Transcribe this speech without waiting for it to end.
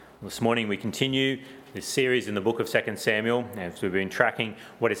This morning we continue this series in the book of 2 Samuel as we've been tracking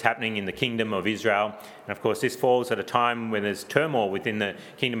what is happening in the kingdom of Israel. And of course this falls at a time when there's turmoil within the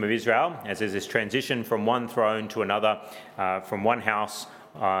kingdom of Israel, as there's this transition from one throne to another, from one house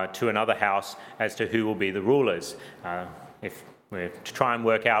to another house as to who will be the rulers. If we're to try and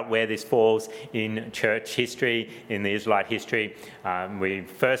work out where this falls in church history, in the Israelite history. We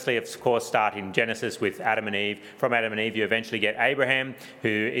firstly, of course, start in Genesis with Adam and Eve. From Adam and Eve, you eventually get Abraham, who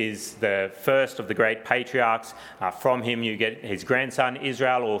is the first of the great patriarchs. From him, you get his grandson,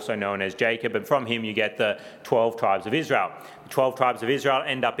 Israel, also known as Jacob. And from him, you get the 12 tribes of Israel. The 12 tribes of Israel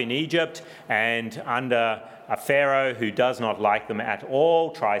end up in Egypt, and under a Pharaoh who does not like them at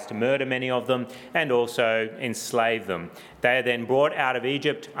all, tries to murder many of them, and also enslave them. They are then brought out of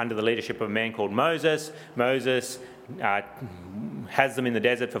Egypt under the leadership of a man called Moses. Moses has them in the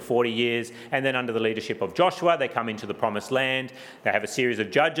desert for 40 years, and then under the leadership of Joshua, they come into the promised land. They have a series of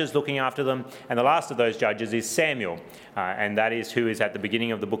judges looking after them, and the last of those judges is Samuel, and that is who is at the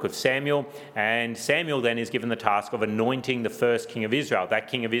beginning of the book of Samuel. And Samuel then is given the task of anointing the first king of Israel. That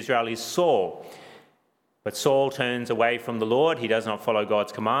king of Israel is Saul. But Saul turns away from the Lord. He does not follow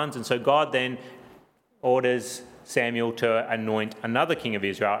God's commands. And so God then orders Samuel to anoint another king of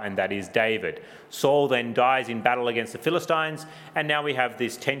Israel, and that is David. Saul then dies in battle against the Philistines. And now we have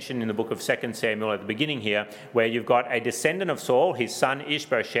this tension in the book of 2 Samuel at the beginning here, where you've got a descendant of Saul, his son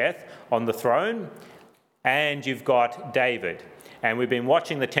Ishbosheth, on the throne, and you've got David. And we've been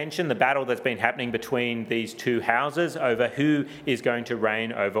watching the tension, the battle that's been happening between these two houses over who is going to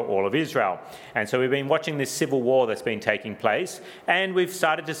reign over all of Israel. And so we've been watching this civil war that's been taking place, and we've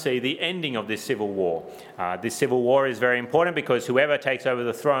started to see the ending of this civil war. This civil war is very important because whoever takes over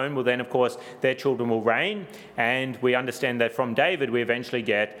the throne will then, of course, their children will reign. And we understand that from David, we eventually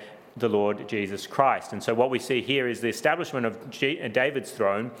get the Lord Jesus Christ. And so what we see here is the establishment of David's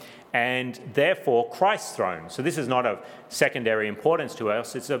throne and therefore Christ's throne. So this is not of secondary importance to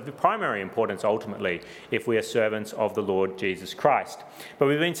us, it's of primary importance ultimately if we are servants of the Lord Jesus Christ. But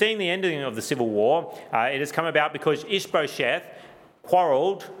we've been seeing the ending of the civil war. It has come about because Ishbosheth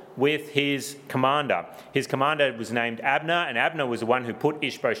quarrelled with his commander. His commander was named Abner, and Abner was the one who put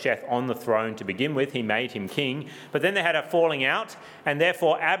Ishbosheth on the throne to begin with. He made him king. But then they had a falling out, and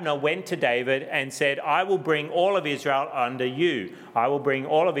therefore Abner went to David and said, I will bring all of Israel under you. I will bring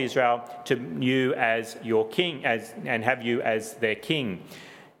all of Israel to you as your king, and have you as their king.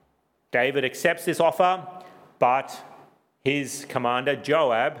 David accepts this offer, but his commander,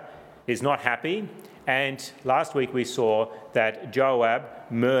 Joab, is not happy. And last week we saw that Joab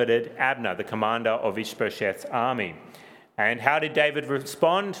murdered Abner, the commander of Ishbosheth's army. And how did David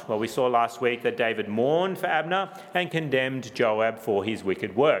respond? Well, we saw last week that David mourned for Abner and condemned Joab for his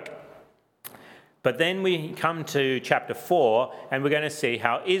wicked work. But then we come to chapter 4, and we're going to see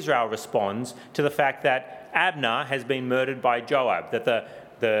how Israel responds to the fact that Abner has been murdered by Joab, that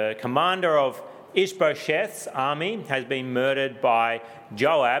the commander of Ishbosheth's army has been murdered by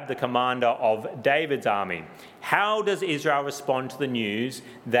Joab, the commander of David's army. How does Israel respond to the news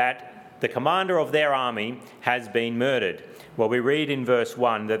that the commander of their army has been murdered? Well, we read in verse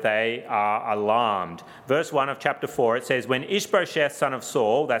 1 that they are alarmed. Verse 1 of chapter 4, it says, When Ishbosheth, son of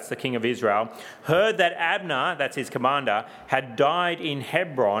Saul, that's the king of Israel, heard that Abner, that's his commander, had died in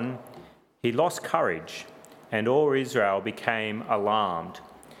Hebron, he lost courage, and all Israel became alarmed.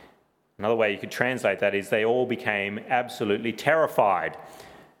 Another way you could translate that is they all became absolutely terrified.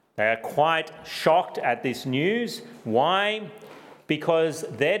 They are quite shocked at this news. Why? Because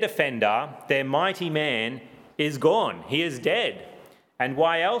their defender, their mighty man, is gone. He is dead. And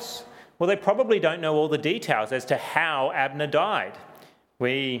why else? Well, they probably don't know all the details as to how Abner died.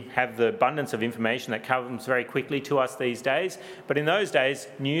 We have the abundance of information that comes very quickly to us these days, but in those days,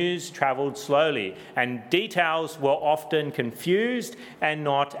 news travelled slowly, and details were often confused and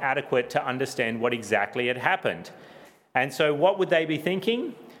not adequate to understand what exactly had happened. And so what would they be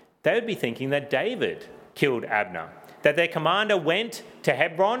thinking? They would be thinking that David killed Abner, that their commander went to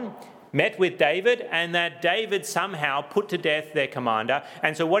Hebron, met with David, and that David somehow put to death their commander.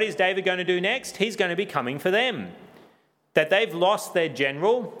 And so what is David going to do next? He's going to be coming for them. That they've lost their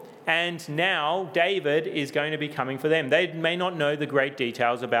general, and now David is going to be coming for them. They may not know the great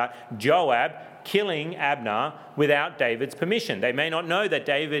details about Joab killing Abner without David's permission. They may not know that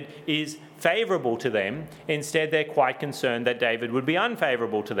David is favourable to them. Instead, they're quite concerned that David would be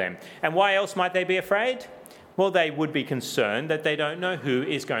unfavourable to them. And why else might they be afraid? Well, they would be concerned that they don't know who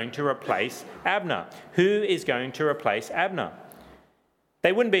is going to replace Abner. Who is going to replace Abner?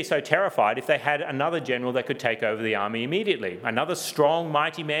 They wouldn't be so terrified if they had another general that could take over the army immediately. Another strong,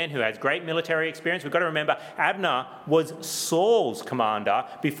 mighty man who has great military experience. We've got to remember, Abner was Saul's commander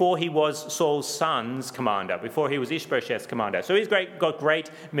before he was Saul's son's commander, before he was Ishbosheth's commander. So he's got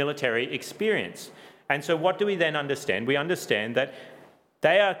great military experience. And so what do we then understand? We understand that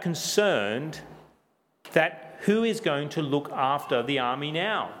they are concerned that who is going to look after the army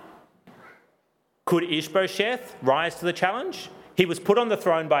now? Could Ishbosheth rise to the challenge? He was put on the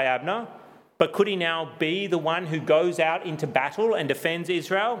throne by Abner, but could he now be the one who goes out into battle and defends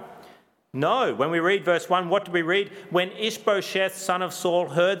Israel? No. When we read verse 1, what do we read? When Ishbosheth, son of Saul,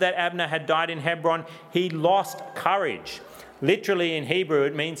 heard that Abner had died in Hebron, he lost courage. Literally in Hebrew,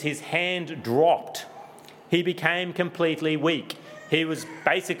 it means his hand dropped. He became completely weak. He was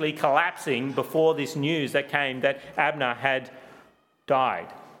basically collapsing before this news that came that Abner had died.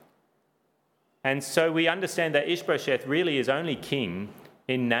 And so we understand that Ishbosheth really is only king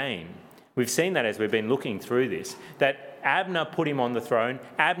in name. We've seen that as we've been looking through this, that Abner put him on the throne,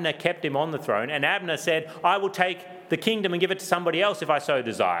 Abner kept him on the throne, and Abner said, I will take the kingdom and give it to somebody else if I so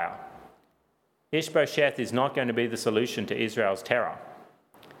desire. Ishbosheth is not going to be the solution to Israel's terror.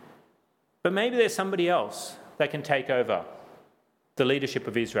 But maybe there's somebody else that can take over the leadership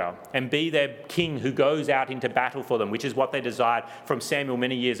of Israel and be their king who goes out into battle for them, which is what they desired from Samuel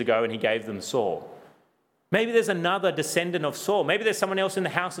many years ago, and he gave them Saul. Maybe there's another descendant of Saul. Maybe there's someone else in the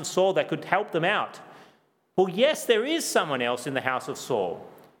house of Saul that could help them out. Well, yes, there is someone else in the house of Saul.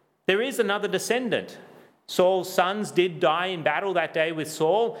 There is another descendant. Saul's sons did die in battle that day with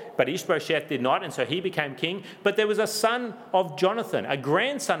Saul, but Ishbosheth did not, and so he became king. But there was a son of Jonathan, a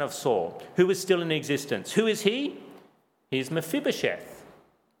grandson of Saul, who was still in existence. Who is he? He is Mephibosheth.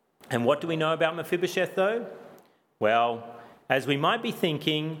 And what do we know about Mephibosheth, though? Well, as we might be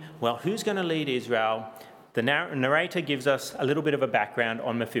thinking, well, who's going to lead Israel? The narrator gives us a little bit of a background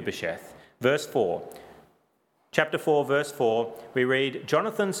on Mephibosheth. Verse 4. Chapter 4, verse 4, we read,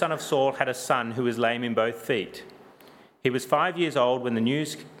 Jonathan, son of Saul, had a son who was lame in both feet. He was 5 years old when the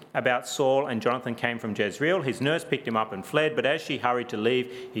news about Saul and Jonathan came from Jezreel. His nurse picked him up and fled, but as she hurried to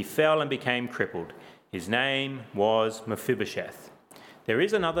leave, he fell and became crippled. His name was Mephibosheth. There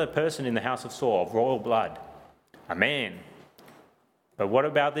is another person in the house of Saul of royal blood, a man. But what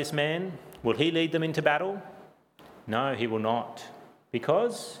about this man? Will he lead them into battle? No, he will not,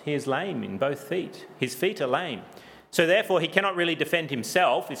 because he is lame in both feet. His feet are lame. So therefore he cannot really defend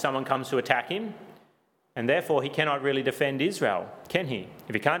himself if someone comes to attack him, and therefore he cannot really defend Israel, can he?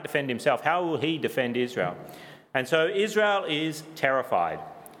 If he can't defend himself, how will he defend Israel? And so Israel is terrified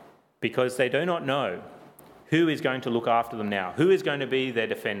because they do not know who is going to look after them now, who is going to be their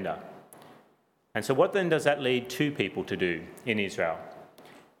defender. And so what then does that lead two people to do in Israel?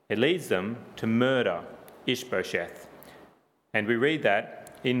 It leads them to murder Ishbosheth. And we read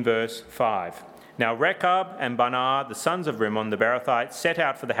that in verse 5. Now Rechab and Baanah, the sons of Rimmon the Beerothite, set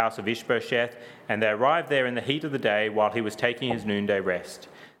out for the house of Ishbosheth, and they arrived there in the heat of the day while he was taking his noonday rest.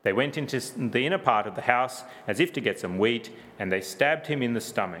 They went into the inner part of the house as if to get some wheat, and they stabbed him in the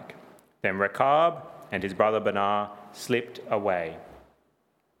stomach. Then Rechab and his brother Baanah slipped away.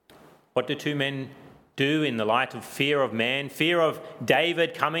 What do two men do in the light of fear of man, fear of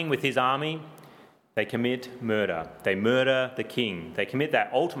David coming with his army? They commit murder. They murder the king. They commit that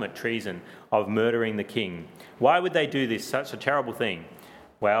ultimate treason of murdering the king. Why would they do this, such a terrible thing?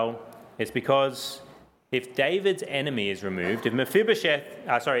 Well, it's because if David's enemy is removed, if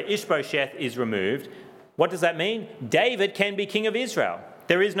Ishbosheth is removed, what does that mean? David can be king of Israel.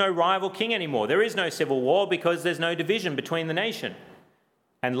 There is no rival king anymore. There is no civil war because there's no division between the nation.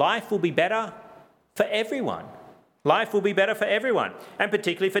 And life will be better for everyone. Life will be better for everyone, and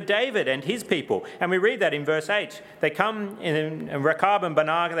particularly for David and his people. And we read that in verse 8. They come in Rechab and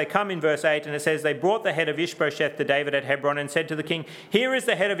Baanah, they come in verse 8, and it says, they brought the head of Ishbosheth to David at Hebron and said to the king, here is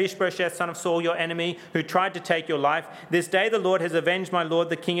the head of Ishbosheth, son of Saul, your enemy, who tried to take your life. This day the Lord has avenged my lord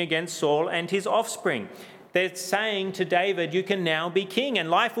the king against Saul and his offspring. They're saying to David, you can now be king,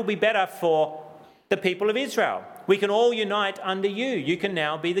 and life will be better for the people of Israel. We can all unite under you. You can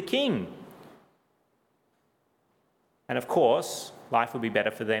now be the king. And of course, life would be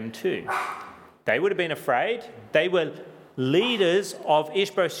better for them too. They would have been afraid. They were leaders of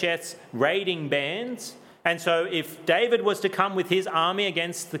Ishbosheth's raiding bands. And so if David was to come with his army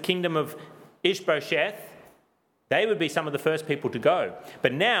against the kingdom of Ishbosheth, they would be some of the first people to go.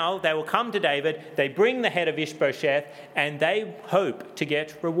 But now they will come to David, they bring the head of Ishbosheth, and they hope to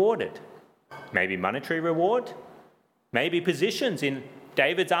get rewarded. Maybe monetary reward, maybe positions in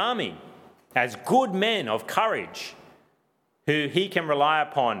David's army as good men of courage who he can rely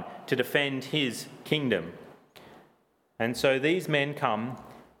upon to defend his kingdom. And so these men come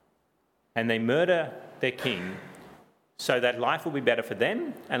and they murder their king so that life will be better for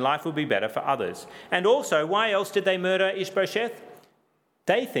them and life will be better for others. And also, why else did they murder Ishbosheth?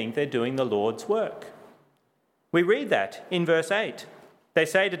 They think they're doing the Lord's work. We read that in verse 8. They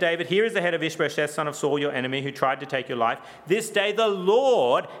say to David, "Here is the head of Ishbosheth, son of Saul, your enemy, who tried to take your life. This day the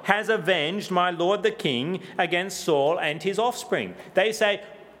Lord has avenged my lord the king against Saul and his offspring." They say,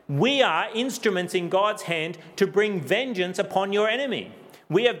 "We are instruments in God's hand to bring vengeance upon your enemy.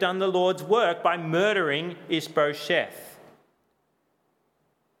 We have done the Lord's work by murdering Ishbosheth."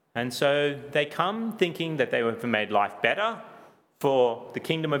 And so they come thinking that they have made life better for the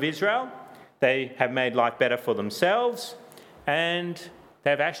kingdom of Israel. They have made life better for themselves, and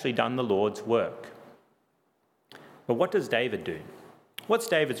they've actually done the Lord's work. But what does David do? What's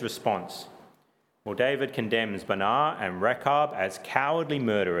David's response? Well, David condemns Banar and Rechab as cowardly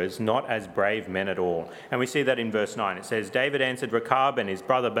murderers, not as brave men at all. And we see that in verse 9. It says, "David answered Rechab and his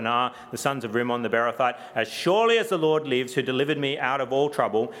brother Banar, the sons of Rimmon the Beerothite, 'As surely as the Lord lives, who delivered me out of all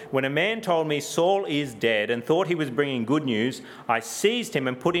trouble, when a man told me Saul is dead and thought he was bringing good news, I seized him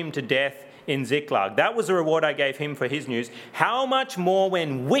and put him to death in Ziklag. That was the reward I gave him for his news. How much more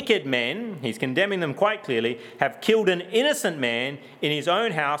when wicked men,'" he's condemning them quite clearly, "'have killed an innocent man in his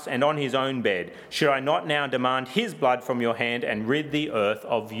own house and on his own bed? Should I not now demand his blood from your hand and rid the earth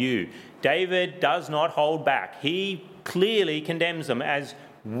of you?'" David does not hold back. He clearly condemns them as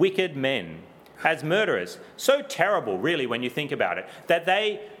wicked men, as murderers. So terrible, really, when you think about it, that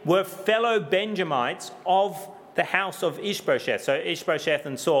they were fellow Benjamites of the house of Ishbosheth. So Ishbosheth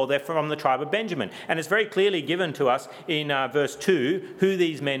and Saul, they're from the tribe of Benjamin. And it's very clearly given to us in verse 2 who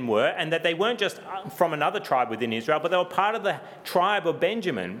these men were, and that they weren't just from another tribe within Israel, but they were part of the tribe of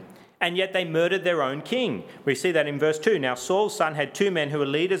Benjamin, and yet they murdered their own king. We see that in verse 2. "Now Saul's son had two men who were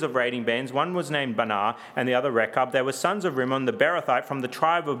leaders of raiding bands. One was named Banar and the other Rechab. They were sons of Rimmon the Beerothite from the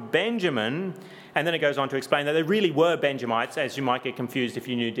tribe of Benjamin." And then it goes on to explain that they really were Benjamites, as you might get confused if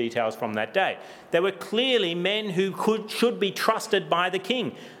you knew details from that day. They were clearly men who should be trusted by the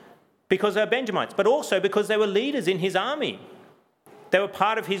king because they were Benjamites, but also because they were leaders in his army. They were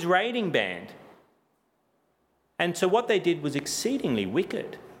part of his raiding band. And so what they did was exceedingly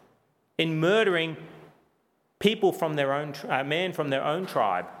wicked in murdering people from their own man from their own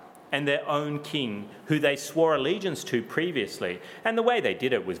tribe and their own king, who they swore allegiance to previously. And the way they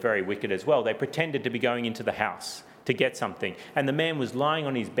did it was very wicked as well. They pretended to be going into the house to get something, and the man was lying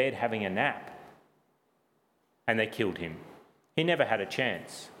on his bed having a nap, and they killed him. He never had a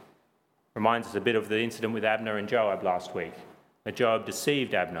chance. Reminds us a bit of the incident with Abner and Joab last week, that Joab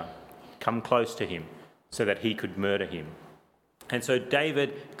deceived Abner, come close to him so that he could murder him. And so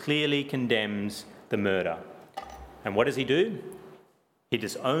David clearly condemns the murder. And what does he do? He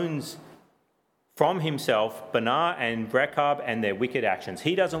disowns from himself Banar and Rechab and their wicked actions.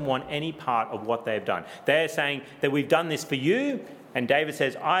 He doesn't want any part of what they've done. They're saying that we've done this for you, and David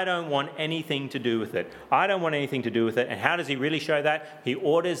says, "I don't want anything to do with it. I don't want anything to do with it." And how does he really show that? He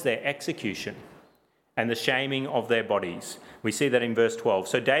orders their execution and the shaming of their bodies. We see that in verse 12.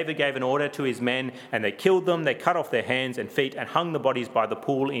 "So David gave an order to his men, and they killed them. They cut off their hands and feet and hung the bodies by the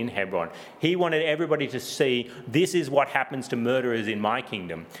pool in Hebron." He wanted everybody to see, this is what happens to murderers in my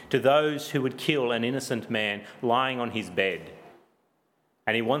kingdom, to those who would kill an innocent man lying on his bed.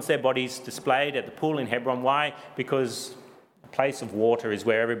 And he wants their bodies displayed at the pool in Hebron. Why? Because a place of water is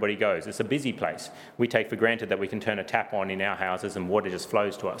where everybody goes. It's a busy place. We take for granted that we can turn a tap on in our houses and water just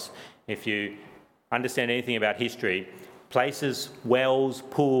flows to us. If you understand anything about history, places, wells,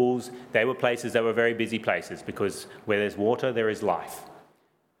 pools, they were places that were very busy places, because where there's water, there is life.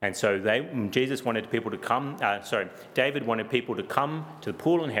 And so David wanted people to come to the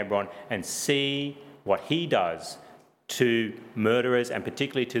pool in Hebron and see what he does to murderers, and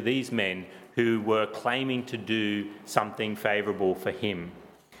particularly to these men who were claiming to do something favourable for him.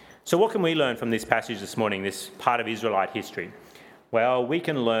 So what can we learn from this passage this morning, this part of Israelite history? Well, we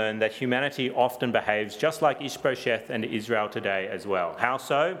can learn that humanity often behaves just like Ishbosheth and Israel today as well. How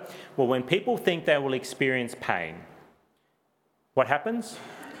so? Well, when people think they will experience pain, what happens?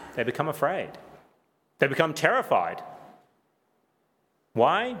 They become afraid. They become terrified.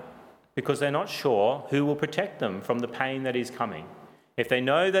 Why? Because they're not sure who will protect them from the pain that is coming. If they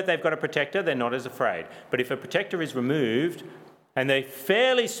know that they've got a protector, they're not as afraid. But if a protector is removed and they're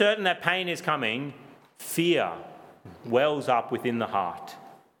fairly certain that pain is coming, fear wells up within the heart.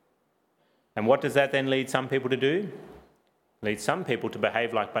 And what does that then lead some people to do? Leads some people to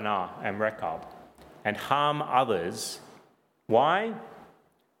behave like Banar and Rechab and harm others. Why?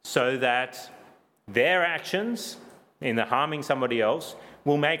 So that their actions in the harming somebody else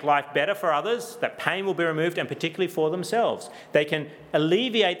will make life better for others, that pain will be removed, and particularly for themselves. They can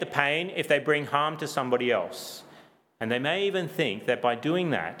alleviate the pain if they bring harm to somebody else. And they may even think that by doing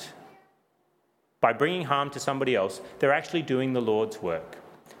that, by bringing harm to somebody else, they're actually doing the Lord's work.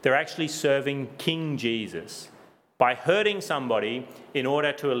 They're actually serving King Jesus by hurting somebody in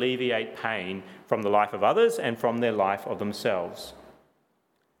order to alleviate pain from the life of others and from their life of themselves.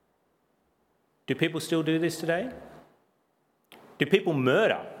 Do people still do this today? Do people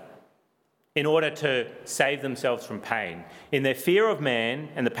murder in order to save themselves from pain? In their fear of man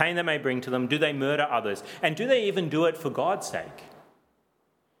and the pain that may bring to them, do they murder others? And do they even do it for God's sake?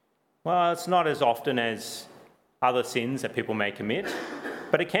 Well, it's not as often as other sins that people may commit,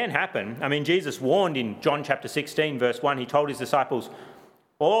 but it can happen. I mean, Jesus warned in John chapter 16, verse 1, he told his disciples,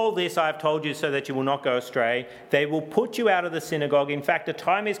 "All this I have told you so that you will not go astray. They will put you out of the synagogue. In fact, a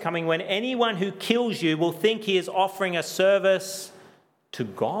time is coming when anyone who kills you will think he is offering a service to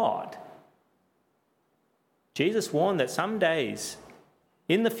God." Jesus warned that some days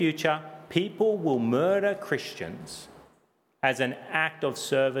in the future, people will murder Christians as an act of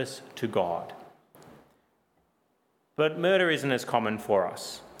service to God. But murder isn't as common for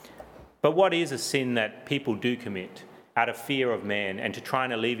us. But what is a sin that people do commit out of fear of man and to try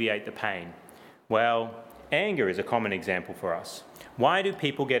and alleviate the pain? Well, anger is a common example for us. Why do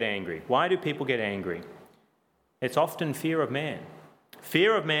people get angry? Why do people get angry? It's often fear of man.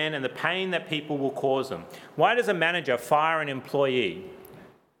 Fear of man and the pain that people will cause them. Why does a manager fire an employee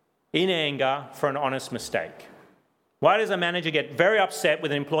in anger for an honest mistake? Why does a manager get very upset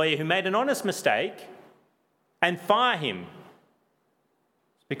with an employee who made an honest mistake and fire him?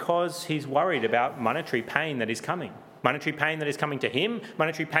 It's because he's worried about monetary pain that is coming. Monetary pain that is coming to him,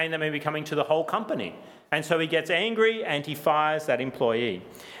 monetary pain that may be coming to the whole company. And so he gets angry and he fires that employee.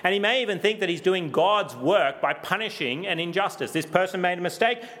 And he may even think that he's doing God's work by punishing an injustice. This person made a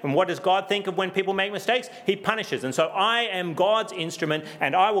mistake, and what does God think of when people make mistakes? He punishes. And so I am God's instrument,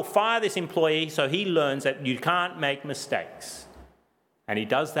 and I will fire this employee so he learns that you can't make mistakes. And he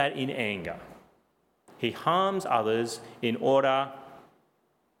does that in anger. He harms others in order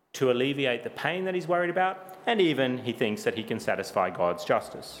to alleviate the pain that he's worried about, and even he thinks that he can satisfy God's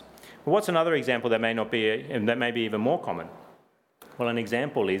justice. But what's another example that may be even more common? Well, an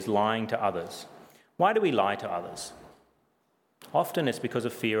example is lying to others. Why do we lie to others? Often it's because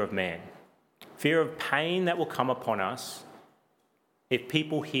of fear of man, fear of pain that will come upon us if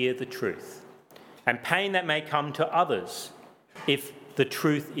people hear the truth, and pain that may come to others if the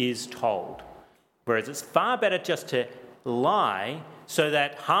truth is told. Whereas it's far better just to lie so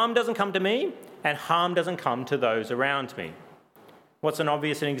that harm doesn't come to me and harm doesn't come to those around me. What's an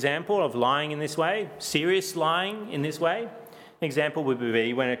obvious example of lying in this way? Serious lying in this way? An example would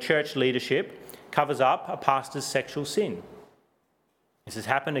be when a church leadership covers up a pastor's sexual sin. This has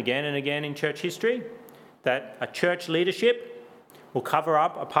happened again and again in church history, that a church leadership will cover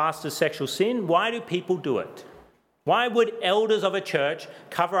up a pastor's sexual sin. Why do people do it? Why would elders of a church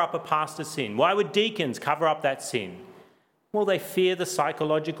cover up a pastor's sin? Why would deacons cover up that sin? Well, they fear the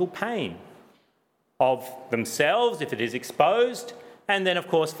psychological pain of themselves if it is exposed, and then, of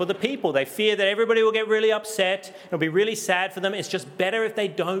course, for the people. They fear that everybody will get really upset. It'll be really sad for them. It's just better if they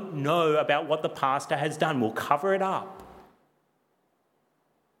don't know about what the pastor has done. We'll cover it up.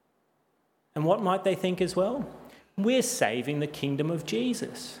 And what might they think as well? We're saving the kingdom of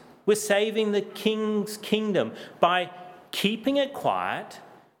Jesus. We're saving the King's kingdom by keeping it quiet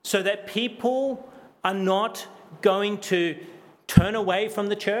so that people are not going to turn away from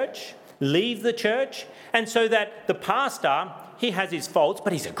the church, leave the church, and so that the pastor, he has his faults,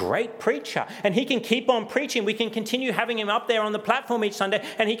 but he's a great preacher and he can keep on preaching. We can continue having him up there on the platform each Sunday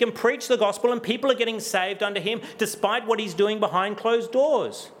and he can preach the gospel and people are getting saved under him despite what he's doing behind closed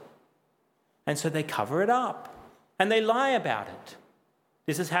doors. And so they cover it up and they lie about it.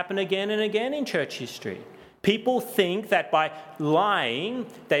 This has happened again and again in church history. People think that by lying,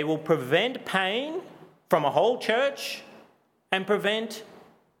 they will prevent pain from a whole church and prevent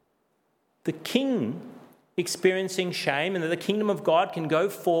the king experiencing shame, and that the kingdom of God can go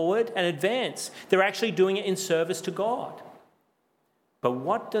forward and advance. They're actually doing it in service to God. But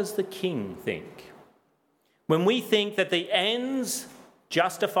what does the king think? When we think that the ends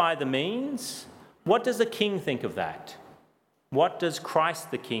justify the means, what does the king think of that? What does Christ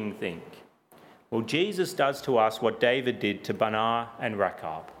the King think? Well, Jesus does to us what David did to Banar and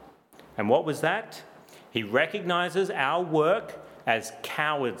Rechab. And what was that? He recognizes our work as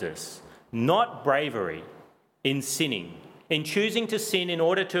cowardice, not bravery, in sinning. In choosing to sin in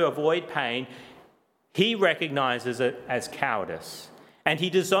order to avoid pain, he recognizes it as cowardice. And he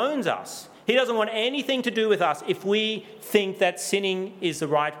disowns us. He doesn't want anything to do with us if we think that sinning is the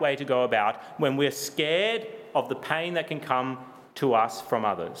right way to go about, when we're scared of the pain that can come to us from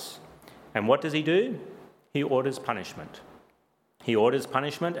others. And what does he do? He orders punishment. He orders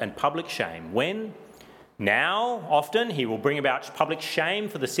punishment and public shame. When? Now, often, he will bring about public shame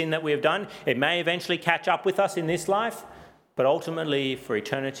for the sin that we have done. It may eventually catch up with us in this life, but ultimately for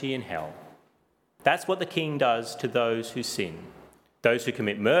eternity in hell. That's what the king does to those who sin. Those who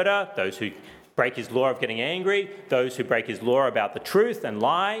commit murder, those who break his law of getting angry, those who break his law about the truth and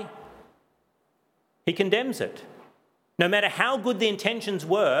lie. He condemns it. No matter how good the intentions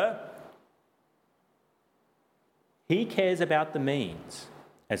were, he cares about the means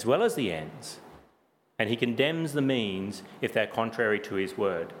as well as the ends. And he condemns the means if they're contrary to his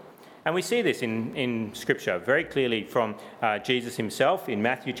word. And we see this in Scripture very clearly from Jesus himself in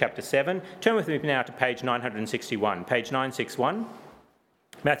Matthew chapter 7. Turn with me now to page 961, page 961.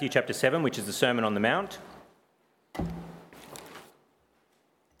 Matthew chapter 7, which is the Sermon on the Mount.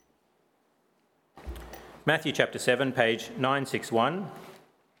 Matthew chapter 7, page 961.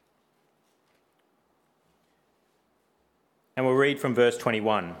 And we'll read from verse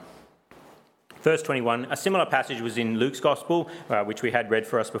 21. Verse 21, a similar passage was in Luke's Gospel, which we had read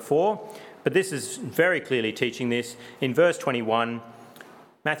for us before, but this is very clearly teaching this. In verse 21,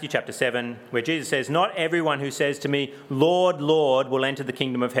 Matthew chapter 7, where Jesus says, "Not everyone who says to me, 'Lord, Lord,' will enter the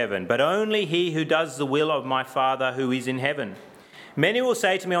kingdom of heaven, but only he who does the will of my Father who is in heaven. Many will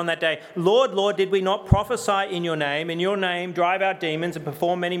say to me on that day, 'Lord, Lord, did we not prophesy in your name drive out demons and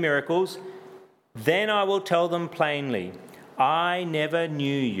perform many miracles?' Then I will tell them plainly, 'I never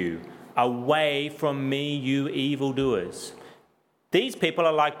knew you. Away from me, you evildoers.'" These people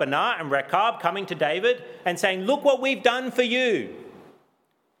are like Bana and Rechab coming to David and saying, "Look what we've done for you."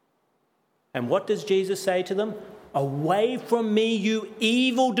 And what does Jesus say to them? "Away from me, you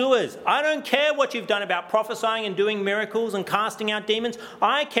evildoers." I don't care what you've done about prophesying and doing miracles and casting out demons.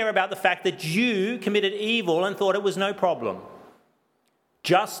 I care about the fact that you committed evil and thought it was no problem.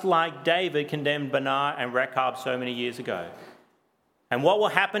 Just like David condemned Bana and Rechab so many years ago. And what will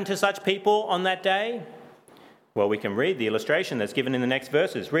happen to such people on that day? Well, we can read the illustration that's given in the next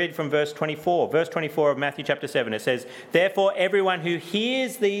verses. Read from verse 24. Verse 24 of Matthew chapter 7. It says, "Therefore everyone who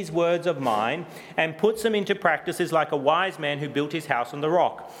hears these words of mine and puts them into practice is like a wise man who built his house on the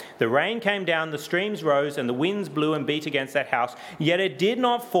rock. The rain came down, the streams rose, and the winds blew and beat against that house, yet it did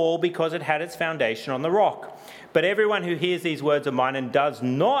not fall because it had its foundation on the rock. But everyone who hears these words of mine and does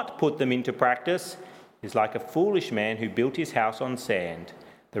not put them into practice is like a foolish man who built his house on sand.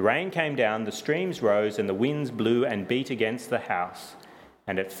 The rain came down, the streams rose, and the winds blew and beat against the house,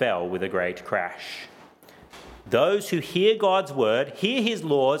 and it fell with a great crash." Those who hear God's word, hear his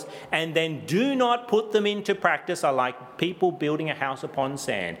laws, and then do not put them into practice are like people building a house upon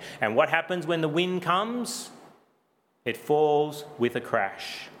sand. And what happens when the wind comes? It falls with a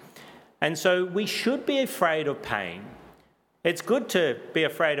crash. And so we should be afraid of pain. It's good to be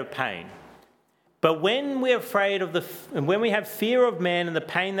afraid of pain. But when we're afraid of when we have fear of man and the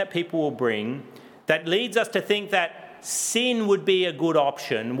pain that people will bring, that leads us to think that sin would be a good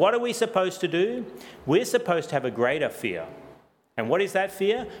option. What are we supposed to do? We're supposed to have a greater fear. And what is that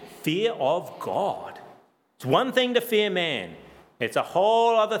fear? Fear of God. It's one thing to fear man. It's a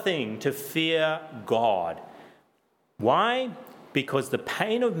whole other thing to fear God. Why? Because the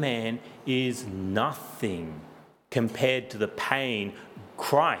pain of man is nothing compared to the pain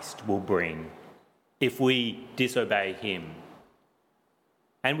Christ will bring if we disobey him.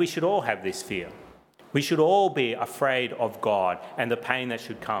 And we should all have this fear. We should all be afraid of God and the pain that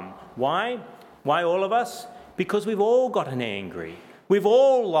should come. Why? Why all of us? Because we've all gotten angry. We've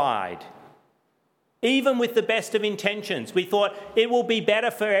all lied. Even with the best of intentions, we thought it will be better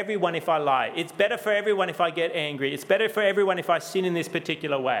for everyone if I lie. It's better for everyone if I get angry. It's better for everyone if I sin in this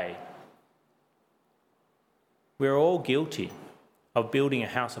particular way. We're all guilty of building a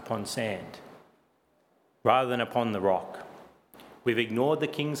house upon sand rather than upon the rock. We've ignored the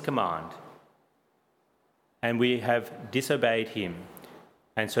king's command and we have disobeyed him.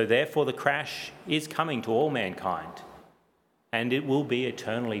 And so therefore the crash is coming to all mankind, and it will be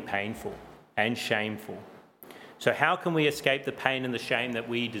eternally painful and shameful. So how can we escape the pain and the shame that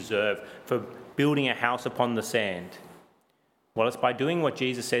we deserve for building a house upon the sand? Well, it's by doing what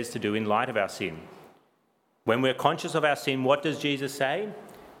Jesus says to do in light of our sin. When we're conscious of our sin, what does Jesus say?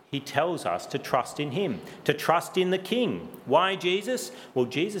 He tells us to trust in him, to trust in the King. Why Jesus? Well,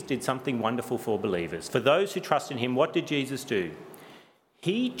 Jesus did something wonderful for believers. For those who trust in him, what did Jesus do?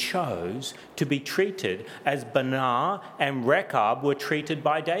 He chose to be treated as Bana and Rechab were treated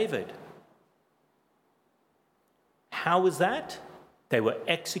by David. How was that? They were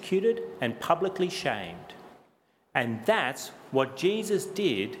executed and publicly shamed. And that's what Jesus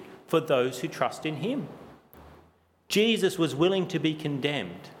did for those who trust in him. Jesus was willing to be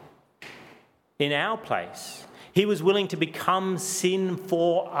condemned in our place. He was willing to become sin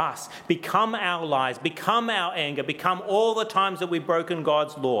for us, become our lies, become our anger, become all the times that we've broken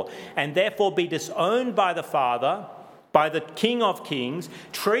God's law, and therefore be disowned by the Father, by the King of Kings,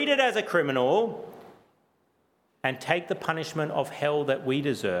 treated as a criminal, and take the punishment of hell that we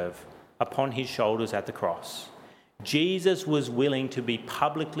deserve upon his shoulders at the cross. Jesus was willing to be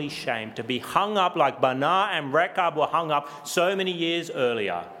publicly shamed, to be hung up like Bana and Rechab were hung up so many years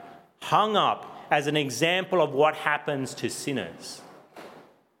earlier, hung up as an example of what happens to sinners.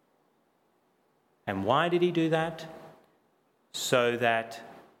 And why did he do that? So that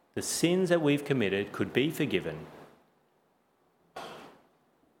the sins that we've committed could be forgiven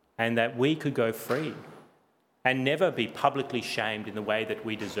and that we could go free and never be publicly shamed in the way that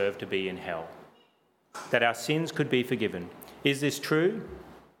we deserve to be in hell. That our sins could be forgiven. Is this true?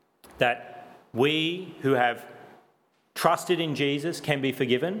 That we who have trusted in Jesus can be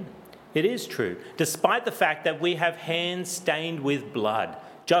forgiven? It is true, despite the fact that we have hands stained with blood,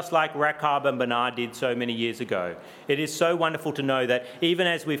 just like Rechab and Bana did so many years ago. It is so wonderful to know that even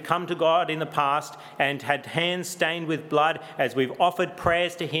as we've come to God in the past and had hands stained with blood, as we've offered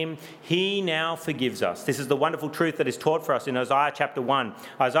prayers to him, he now forgives us. This is the wonderful truth that is taught for us in Isaiah chapter 1.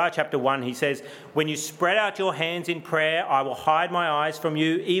 Isaiah chapter 1, he says, "When you spread out your hands in prayer, I will hide my eyes from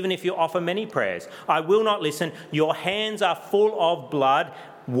you, even if you offer many prayers. I will not listen. Your hands are full of blood.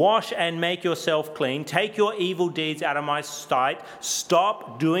 Wash and make yourself clean. Take your evil deeds out of my sight.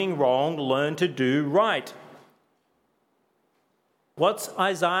 Stop doing wrong. Learn to do right." What's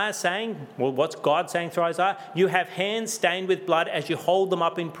Isaiah saying? Well, what's God saying through Isaiah? You have hands stained with blood as you hold them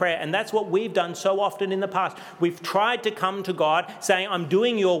up in prayer. And that's what we've done so often in the past. We've tried to come to God saying, "I'm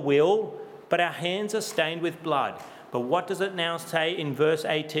doing your will," but our hands are stained with blood. But what does it now say in verse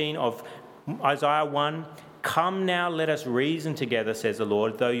 18 of Isaiah 1? "Come now, let us reason together, says the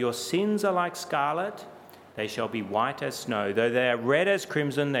Lord. Though your sins are like scarlet, they shall be white as snow. Though they are red as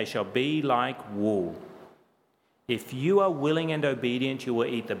crimson, they shall be like wool. If you are willing and obedient, you will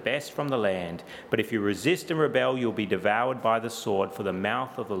eat the best from the land. But if you resist and rebel, you'll be devoured by the sword, for the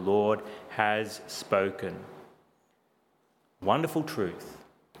mouth of the Lord has spoken." Wonderful truth,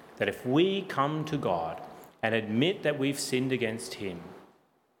 that if we come to God and admit that we've sinned against him,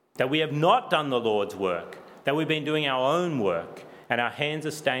 that we have not done the Lord's work, that we've been doing our own work, and our hands are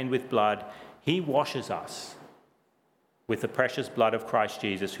stained with blood, he washes us with the precious blood of Christ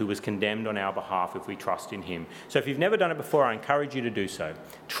Jesus, who was condemned on our behalf if we trust in him. So if you've never done it before, I encourage you to do so.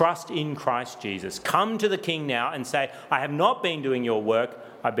 Trust in Christ Jesus. Come to the King now and say, "I have not been doing your work,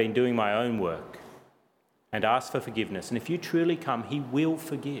 I've been doing my own work." And ask for forgiveness. And if you truly come, he will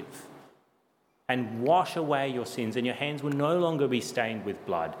forgive and wash away your sins, and your hands will no longer be stained with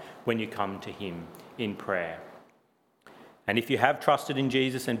blood when you come to him in prayer. And if you have trusted in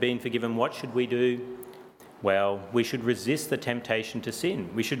Jesus and been forgiven, what should we do? Well, we should resist the temptation to sin.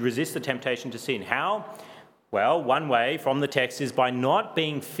 We should resist the temptation to sin. How? Well, one way from the text is by not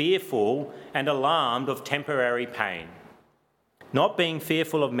being fearful and alarmed of temporary pain. Not being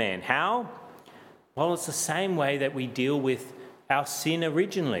fearful of man. How? Well, it's the same way that we deal with our sin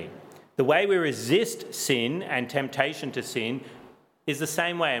originally. The way we resist sin and temptation to sin is the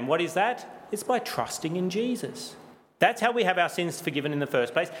same way. And what is that? It's by trusting in Jesus. That's how we have our sins forgiven in the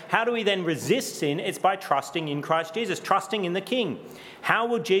first place. How do we then resist sin? It's by trusting in Christ Jesus, trusting in the King. How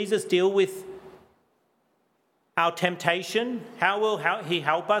will Jesus deal with our temptation? How will he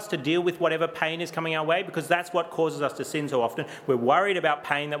help us to deal with whatever pain is coming our way? Because that's what causes us to sin so often. We're worried about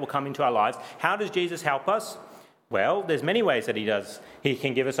pain that will come into our lives. How does Jesus help us? Well, there's many ways that he does. He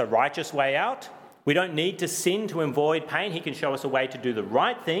can give us a righteous way out. We don't need to sin to avoid pain. He can show us a way to do the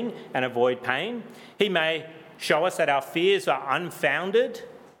right thing and avoid pain. He may show us that our fears are unfounded,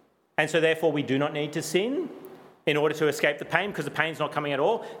 and so therefore we do not need to sin in order to escape the pain, because the pain's not coming at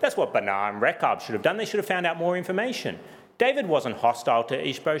all. That's what Bana and Rechab should have done. They should have found out more information. David wasn't hostile to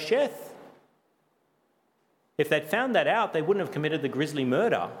Ishbosheth. If they'd found that out, they wouldn't have committed the grisly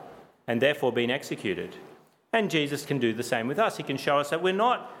murder and therefore been executed. And Jesus can do the same with us. He can show us that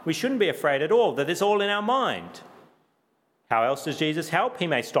we shouldn't be afraid at all, that it's all in our mind. How else does Jesus help? He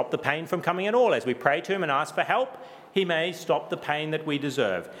may stop the pain from coming at all. As we pray to him and ask for help, he may stop the pain that we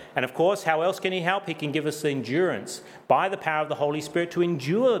deserve. And of course, how else can he help? He can give us the endurance by the power of the Holy Spirit to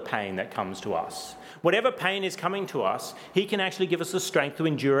endure the pain that comes to us. Whatever pain is coming to us, he can actually give us the strength to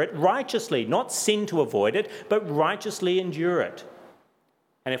endure it righteously, not sin to avoid it, but righteously endure it.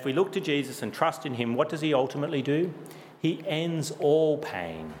 And if we look to Jesus and trust in him, what does he ultimately do? He ends all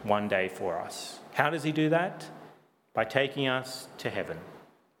pain one day for us. How does he do that? By taking us to heaven.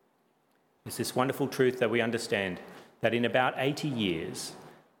 It's this wonderful truth that we understand that in about 80 years,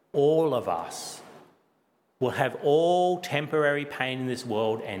 all of us will have all temporary pain in this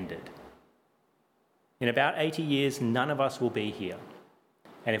world ended. In about 80 years, none of us will be here.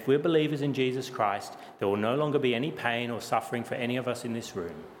 And if we're believers in Jesus Christ, there will no longer be any pain or suffering for any of us in this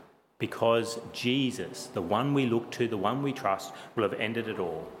room, because Jesus, the one we look to, the one we trust, will have ended it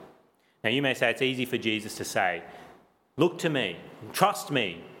all. Now you may say it's easy for Jesus to say, look to me, trust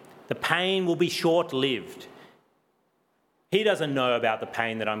me, the pain will be short-lived. He doesn't know about the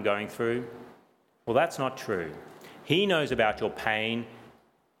pain that I'm going through. Well, that's not true. He knows about your pain,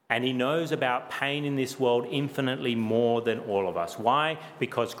 and he knows about pain in this world infinitely more than all of us. Why?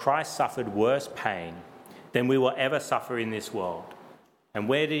 Because Christ suffered worse pain than we will ever suffer in this world. And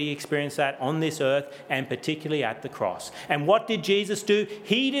where did he experience that? On this earth, and particularly at the cross. And what did Jesus do?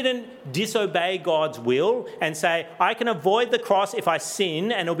 He didn't disobey God's will and say, I can avoid the cross if I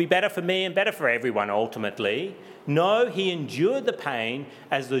sin, and it'll be better for me and better for everyone ultimately. No, he endured the pain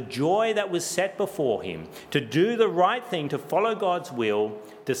as the joy that was set before him to do the right thing, to follow God's will,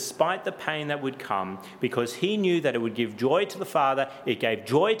 despite the pain that would come, because he knew that it would give joy to the Father, it gave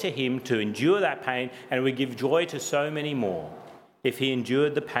joy to him to endure that pain, and it would give joy to so many more if he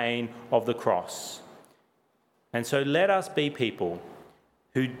endured the pain of the cross. And so let us be people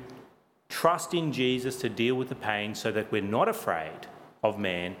who trust in Jesus to deal with the pain so that we're not afraid of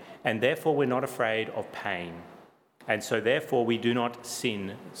man, and therefore we're not afraid of pain. And so therefore we do not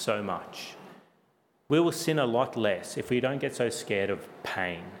sin so much. We will sin a lot less if we don't get so scared of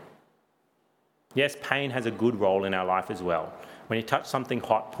pain. Yes, pain has a good role in our life as well. When you touch something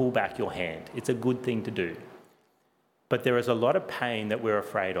hot, pull back your hand. It's a good thing to do. But there is a lot of pain that we're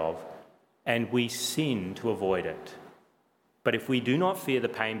afraid of, and we sin to avoid it. But if we do not fear the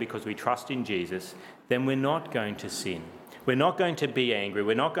pain because we trust in Jesus, then we're not going to sin. We're not going to be angry.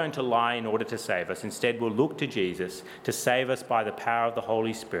 We're not going to lie in order to save us. Instead, we'll look to Jesus to save us by the power of the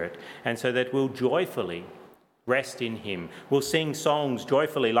Holy Spirit, and so that we'll joyfully rest in him. We'll sing songs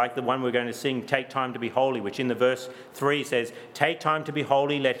joyfully like the one we're going to sing, Take Time to Be Holy, which in the verse 3 says, Take time to be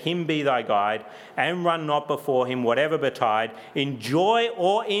holy, let him be thy guide, and run not before him, whatever betide. In joy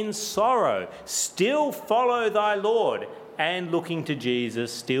or in sorrow, still follow thy Lord, and looking to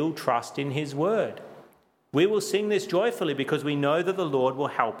Jesus, still trust in his word. We will sing this joyfully because we know that the Lord will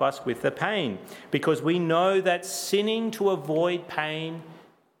help us with the pain, because we know that sinning to avoid pain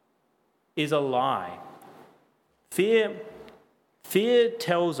is a lie. Fear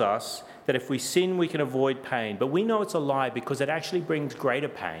tells us that if we sin, we can avoid pain, but we know it's a lie because it actually brings greater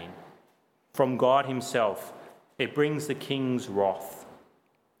pain from God himself. It brings the king's wrath,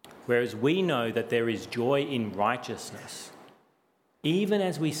 whereas we know that there is joy in righteousness, even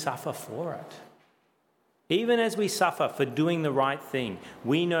as we suffer for it. Even as we suffer for doing the right thing,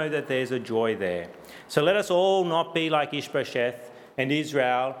 we know that there's a joy there. So let us all not be like Ishbosheth and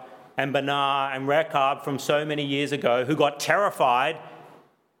Israel and Banar and Rechab from so many years ago, who got terrified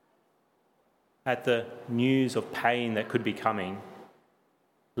at the news of pain that could be coming.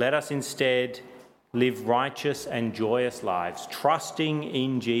 Let us instead live righteous and joyous lives, trusting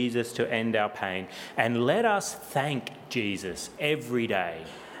in Jesus to end our pain. And let us thank Jesus every day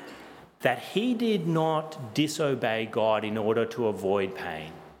that he did not disobey God in order to avoid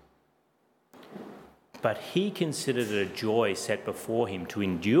pain, but he considered it a joy set before him to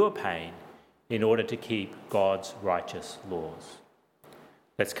endure pain in order to keep God's righteous laws.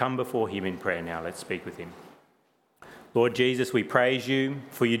 Let's come before him in prayer now. Let's speak with him. Lord Jesus, we praise you,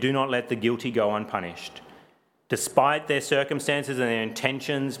 for you do not let the guilty go unpunished. Despite their circumstances and their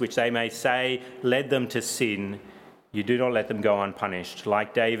intentions, which they may say led them to sin, you do not let them go unpunished,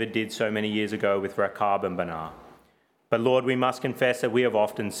 like David did so many years ago with Rechab and Banar. But Lord, we must confess that we have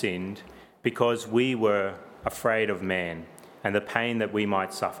often sinned because we were afraid of man and the pain that we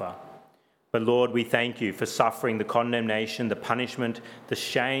might suffer. But Lord, we thank you for suffering the condemnation, the punishment, the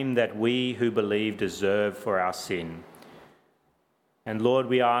shame that we who believe deserve for our sin. And Lord,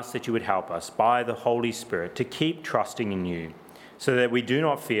 we ask that you would help us by the Holy Spirit to keep trusting in you, so that we do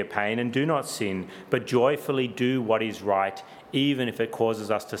not fear pain and do not sin, but joyfully do what is right, even if it causes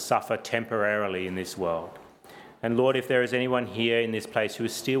us to suffer temporarily in this world. And Lord, if there is anyone here in this place who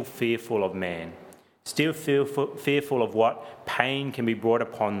is still fearful of man, still fearful of what pain can be brought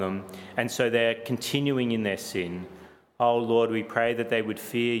upon them, and so they're continuing in their sin, oh Lord, we pray that they would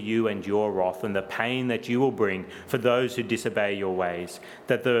fear you and your wrath and the pain that you will bring for those who disobey your ways,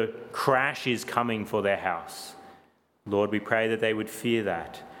 that the crash is coming for their house. Lord, we pray that they would fear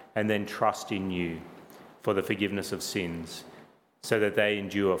that and then trust in you. for the forgiveness of sins, so that they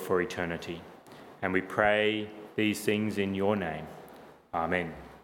endure for eternity. And we pray these things in your name. Amen.